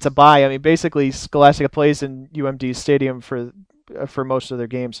example, gets a bye, I mean, basically Scholastica plays in UMD's stadium for most of their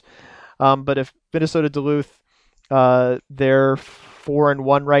games. But if Minnesota Duluth, they're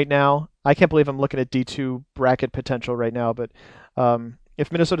 4-1 right now. I can't believe I'm looking at D2 bracket potential right now. But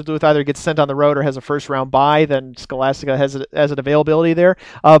if Minnesota Duluth either gets sent on the road or has a first round bye, then Scholastica has an availability there.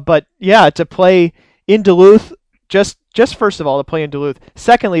 But yeah, to play in Duluth, just first of all, to play in Duluth.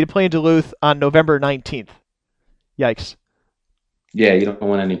 Secondly, to play in Duluth on November 19th. Yikes. Yeah, you don't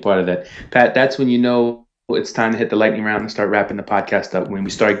want any part of that. Pat, that's when it's time to hit the lightning round and start wrapping the podcast up, when we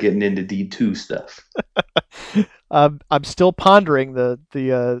start getting into D2 stuff. I'm still pondering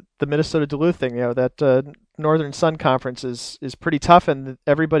the Minnesota Duluth thing. That Northern Sun Conference is pretty tough, and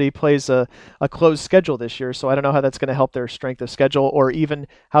everybody plays a closed schedule this year. So I don't know how that's going to help their strength of schedule, or even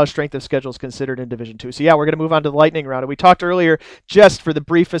how strength of schedule is considered in Division II. So yeah, we're going to move on to the lightning round. And we talked earlier, just for the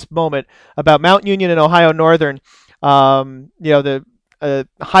briefest moment, about Mount Union and Ohio Northern. The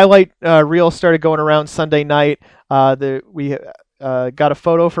highlight reel started going around Sunday night. We got a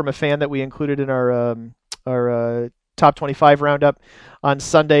photo from a fan that we included in our top 25 roundup on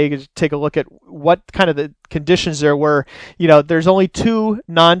Sunday. You could take a look at what kind of the conditions there were. There's only 2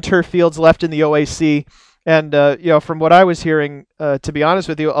 non-turf fields left in the OAC. And, from what I was hearing, to be honest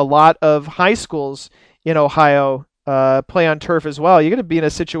with you, a lot of high schools in Ohio play on turf as well. You're going to be in a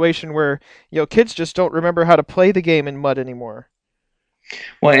situation where, kids just don't remember how to play the game in mud anymore.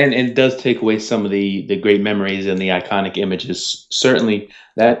 Well, and it does take away some of the great memories and the iconic images. Certainly,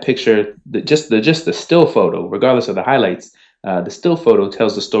 that picture, just the still photo, regardless of the highlights, the still photo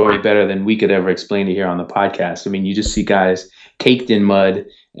tells the story better than we could ever explain it here on the podcast. I mean, you just see guys caked in mud,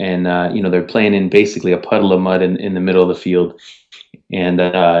 and they're playing in basically a puddle of mud in the middle of the field. And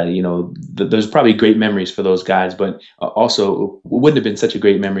there's probably great memories for those guys, but also it wouldn't have been such a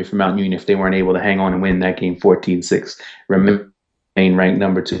great memory for Mount Union if they weren't able to hang on and win that game 14-6. Remain ranked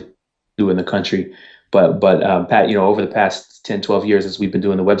number 2 in the country. But Pat, over the past 10, 12 years as we've been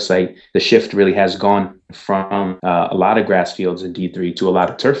doing the website, the shift really has gone from a lot of grass fields in D3 to a lot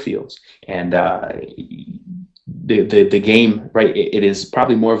of turf fields. And the game, right, it is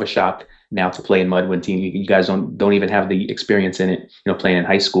probably more of a shock now to play in mud when you guys don't even have the experience in it, playing in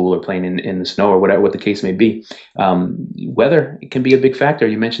high school or playing in the snow or whatever, what the case may be. Weather can be a big factor.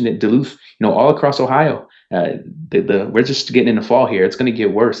 You mentioned it, Duluth, all across Ohio. We're just getting into fall here. It's going to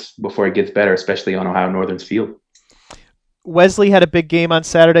get worse before it gets better, especially on Ohio Northern's field. Wesley had a big game on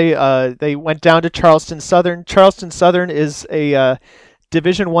Saturday. They went down to Charleston Southern. Charleston Southern is a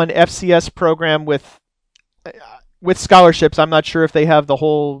Division I FCS program with scholarships. I'm not sure if they have the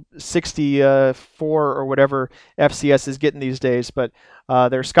whole 64 or whatever FCS is getting these days, but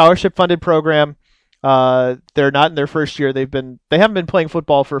they're a scholarship-funded program. They're not in their first year. They haven't been playing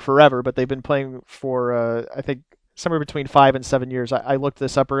football for forever, but they've been playing for I think somewhere between 5 and 7 years. I looked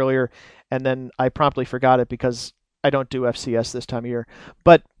this up earlier, and then I promptly forgot it because I don't do FCS this time of year.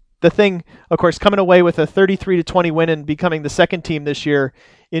 But the thing, of course, coming away with a 33-20 win and becoming the second team this year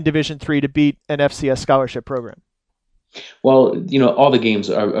in Division III to beat an FCS scholarship program. Well, all the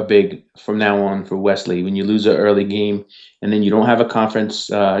games are big from now on for Wesley. When you lose an early game and then you don't have a conference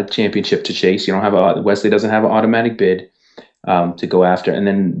championship to chase, Wesley doesn't have an automatic bid to go after, and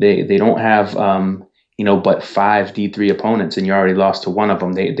then they don't have but 5 D3 opponents, and you already lost to one of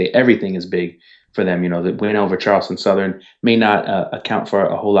them. Everything is big for them. The win over Charleston Southern may not account for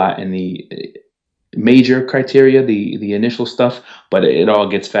a whole lot in the major criteria, the initial stuff, but it all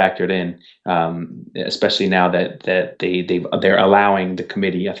gets factored in, especially now that they're allowing the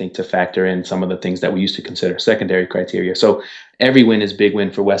committee, I think, to factor in some of the things that we used to consider secondary criteria. So every win is a big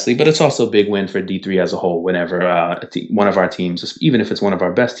win for Wesley, but it's also a big win for D3 as a whole whenever one of our teams, even if it's one of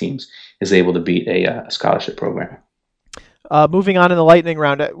our best teams, is able to beat a scholarship program. Moving on in the lightning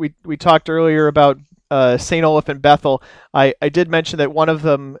round, we talked earlier about St. Olaf and Bethel. I did mention that one of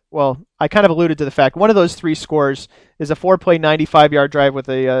them, well, I kind of alluded to the fact, one of those 3 scores is a 4-play 95-yard drive with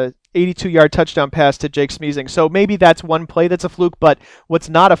a 82-yard touchdown pass to Jake Smeezing. So maybe that's one play that's a fluke, but what's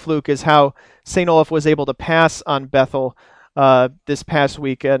not a fluke is how St. Olaf was able to pass on Bethel this past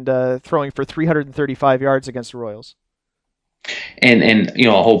week and throwing for 335 yards against the Royals. And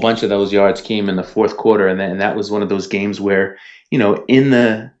a whole bunch of those yards came in the fourth quarter, and that was one of those games where, in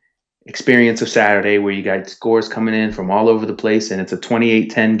the experience of Saturday where you got scores coming in from all over the place and it's a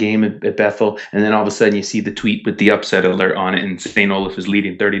 28-10 game at Bethel, and then all of a sudden you see the tweet with the upset alert on it and St. Olaf is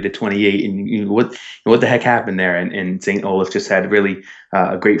leading 30-28, and what the heck happened there? And St. Olaf just had really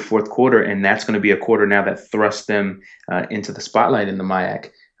a great fourth quarter, and that's going to be a quarter now that thrusts them into the spotlight in the MIAC.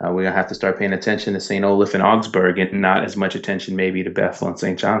 We're going to have to start paying attention to St. Olaf and Augsburg and not as much attention maybe to Bethel and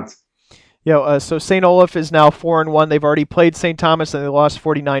St. John's. So St. Olaf is now 4-1. They've already played St. Thomas and they lost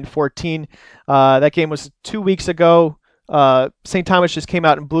 49-14. That game was 2 weeks ago. St. Thomas just came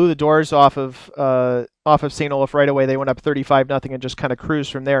out and blew the doors off of St. Olaf right away. They went up 35-0 and just kind of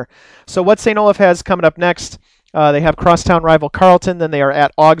cruised from there. So what St. Olaf has coming up next, they have crosstown rival Carleton. Then they are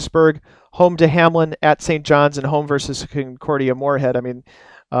at Augsburg, home to Hamlin, at St. John's, and home versus Concordia Moorhead. I mean,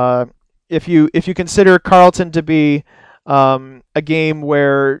 if you consider Carleton to be a game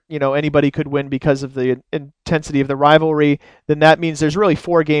where anybody could win because of the intensity of the rivalry, then that means there's really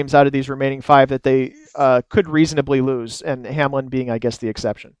 4 games out of these remaining 5 that they could reasonably lose, and Hamlin being, I guess, the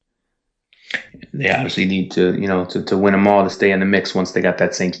exception. They obviously need to win them all to stay in the mix once they got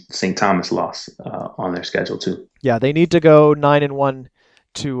that St. Thomas loss on their schedule too. Yeah, they need to go 9-1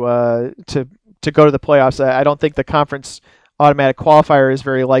 to go to the playoffs. I don't think the conference automatic qualifier is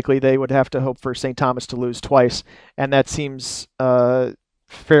very likely. They would have to hope for St. Thomas to lose twice, and that seems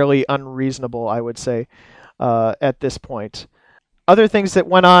fairly unreasonable, I would say, at this point. Other things that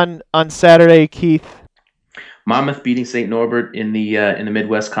went on Saturday, Keith? Monmouth beating St. Norbert in the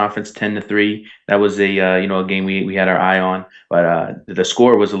Midwest Conference 10-3. That was a game we had our eye on, but the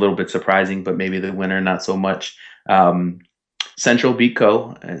score was a little bit surprising, but maybe the winner not so much. Um, Central beat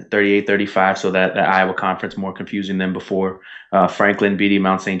Co 38-35, so that Iowa Conference more confusing than before. Franklin beating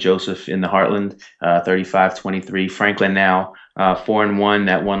Mount St. Joseph in the Heartland 35-23. Franklin now 4-1.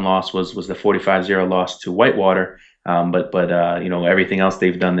 That one loss was the 45-0 loss to Whitewater. But everything else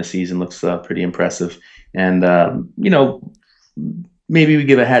they've done this season looks pretty impressive. And maybe we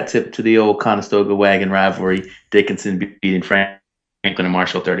give a hat tip to the old Conestoga Wagon rivalry. Dickinson beating Franklin and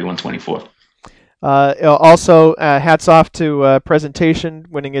Marshall 31-24. Also, hats off to Presentation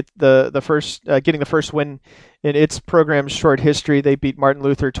winning it the first getting the first win in its program's short history. They beat Martin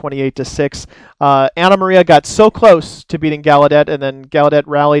Luther 28-6. Anna Maria got so close to beating Gallaudet, and then Gallaudet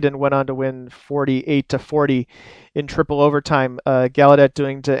rallied and went on to win 48-40 in triple overtime. Gallaudet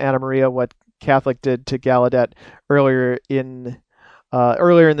doing to Anna Maria what Catholic did to Gallaudet earlier in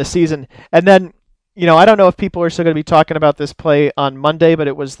the season, and then. I don't know if people are still going to be talking about this play on Monday, but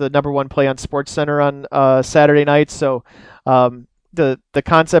it was the number one play on SportsCenter on Saturday night. So the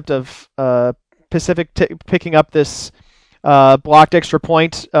concept of Pacific picking up this blocked extra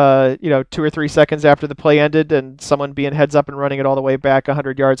point, 2 or 3 seconds after the play ended, and someone being heads up and running it all the way back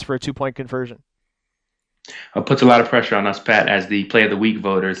 100 yards for a 2-point conversion. It puts a lot of pressure on us, Pat, as the Play of the Week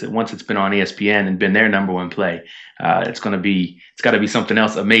voters. Once it's been on ESPN and been their number one play, it's got to be something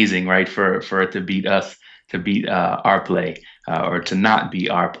else amazing, right? For it to beat us, to beat our play, or to not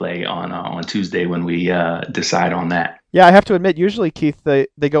beat our play on Tuesday when we decide on that. Yeah, I have to admit, usually Keith, they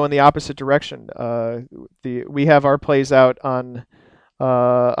go in the opposite direction. We have our plays out on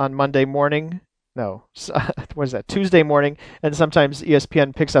Monday morning. No, what is that? Tuesday morning, and sometimes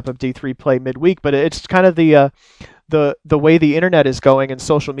ESPN picks up a D3 play midweek. But it's kind of the way the internet is going and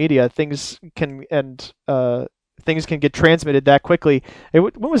social media. Things can get transmitted that quickly.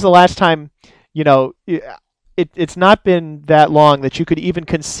 When was the last time? It's not been that long that you could even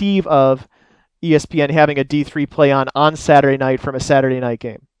conceive of ESPN having a D3 play on Saturday night from a Saturday night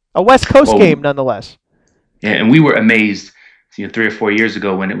game, a West Coast game nonetheless. Yeah, and we were amazed. 3 or 4 years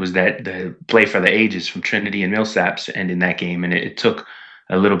ago when it was the play for the ages from Trinity and Millsaps ending that game, and it took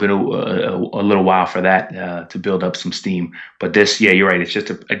a little while for that to build up some steam. But this, yeah, you're right. It's just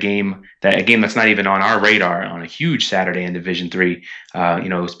a game that's not even on our radar on a huge Saturday in Division III.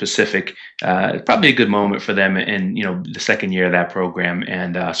 Specific, probably a good moment for them, and the second year of that program,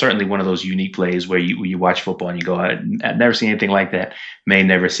 and certainly one of those unique plays where you watch football and you go, I've never seen anything like that. May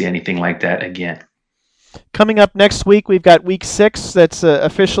never see anything like that again. Coming up next week, we've got Week 6. That's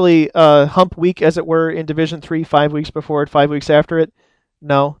officially hump week, as it were, in Division III, 5 weeks before it, 5 weeks after it.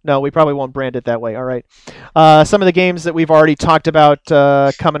 No, we probably won't brand it that way. All right. Some of the games that we've already talked about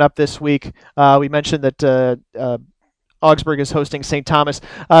coming up this week. We mentioned that Augsburg is hosting St. Thomas.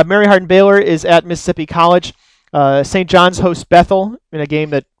 Mary Hardin Baylor is at Mississippi College. St. John's hosts Bethel in a game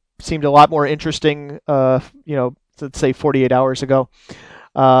that seemed a lot more interesting, let's say 48 hours ago.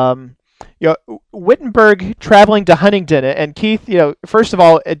 Wittenberg traveling to Huntington, and Keith, first of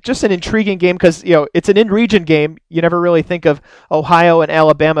all, just an intriguing game because it's an in-region game. You never really think of Ohio and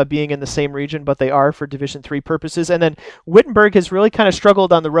Alabama being in the same region, but they are for Division III purposes. And then Wittenberg has really kind of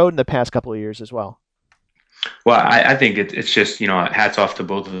struggled on the road in the past couple of years as well. Well, I think it's just hats off to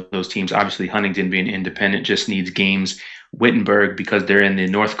both of those teams. Obviously, Huntington being independent just needs games. Wittenberg, because they're in the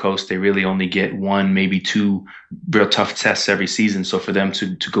North Coast, they really only get 1, maybe 2 real tough tests every season. So for them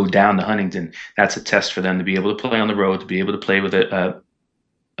to go down to Huntington, that's a test for them to be able to play on the road, to be able to play with a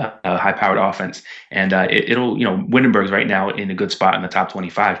high-powered offense. And it'll Wittenberg's right now in a good spot in the top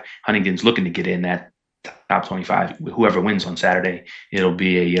 25. Huntington's looking to get in that top 25. Whoever wins on Saturday, it'll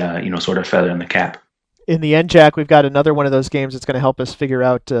be a sort of feather in the cap. In the end, Jack, we've got another one of those games that's going to help us figure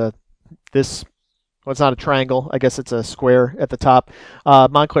out this. Well, it's not a triangle. I guess it's a square at the top.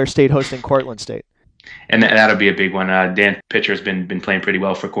 Montclair State hosting Cortland State. And that'll be a big one. Dan Pitcher's been playing pretty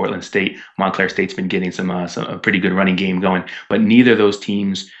well for Cortland State. Montclair State's been getting some a pretty good running game going. But neither of those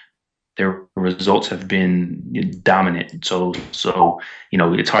teams, their results have been dominant. So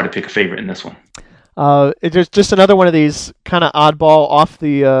it's hard to pick a favorite in this one. It's just another one of these kind of oddball off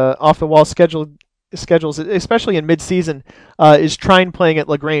the wall schedules, especially in mid-season, is Trine playing at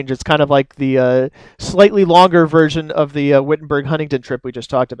LaGrange. It's kind of like the slightly longer version of the Wittenberg-Huntington trip we just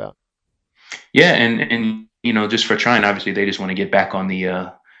talked about. Yeah, and just for Trine, obviously they just want to get back on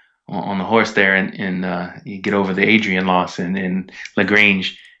the horse there and get over the Adrian loss, and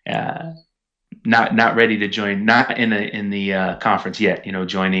LaGrange not ready to join, not in the conference yet.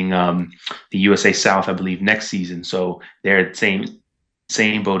 Joining the USA South, I believe, next season. So they're at the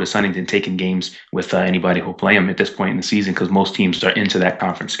same boat as Huntington, taking games with anybody who'll play them at this point in the season, because most teams are into that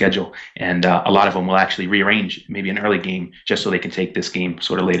conference schedule. And a lot of them will actually rearrange maybe an early game just so they can take this game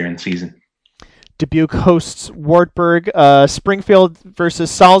sort of later in the season. Dubuque hosts Wartburg. Springfield versus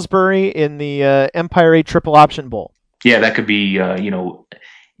Salisbury in the Empire 8 Triple Option Bowl. Yeah, that could be,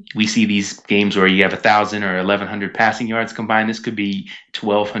 we see these games where you have 1,000 or 1,100 passing yards combined. This could be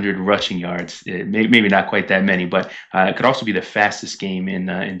 1,200 rushing yards. Maybe not quite that many, but it could also be the fastest game in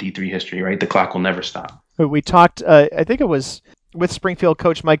D3 history, right? The clock will never stop. We talked, I think it was with Springfield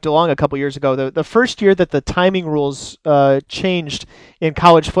coach Mike DeLong a couple years ago, the first year that the timing rules changed in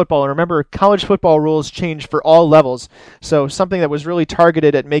college football. And remember, college football rules change for all levels. So something that was really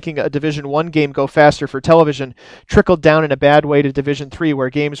targeted at making a Division I game go faster for television trickled down in a bad way to Division III, where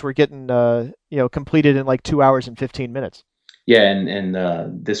games were getting completed in like 2 hours and 15 minutes. Yeah,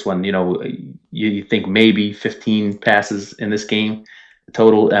 and this one, you think maybe 15 passes in this game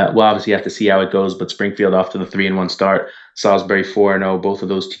total. Well, obviously you have to see how it goes, but Springfield off to the 3-1 start. Salisbury 4-0. Both of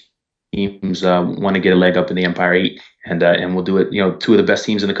those teams want to get a leg up in the Empire 8, and we'll do it. Two of the best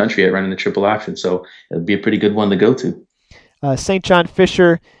teams in the country at running the triple option, so it'll be a pretty good one to go to. St. John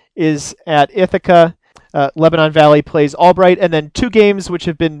Fisher is at Ithaca. Lebanon Valley plays Albright, and then two games which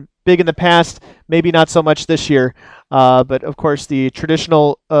have been big in the past, maybe not so much this year. But of course, the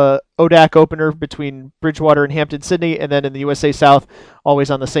traditional ODAC opener between Bridgewater and Hampton-Sydney, and then in the USA South,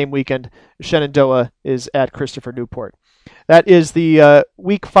 always on the same weekend, Shenandoah is at Christopher Newport. That is the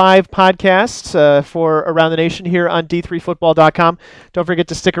Week 5 podcast for Around the Nation here on D3Football.com. Don't forget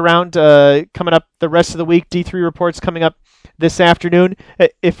to stick around. Coming up the rest of the week, D3 Reports coming up this afternoon.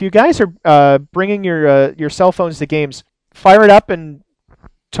 If you guys are bringing your cell phones to games, fire it up and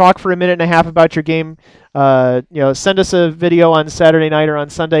talk for a minute and a half about your game. Send us a video on Saturday night or on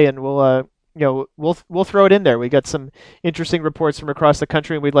Sunday, and we'll throw it in there. We got some interesting reports from across the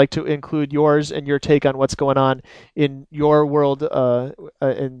country, and we'd like to include yours and your take on what's going on in your world,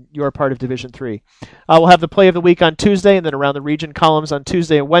 in your part of Division III. We'll have the play of the week on Tuesday, and then Around the Region columns on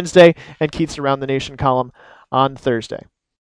Tuesday and Wednesday, and Keith's Around the Nation column on Thursday.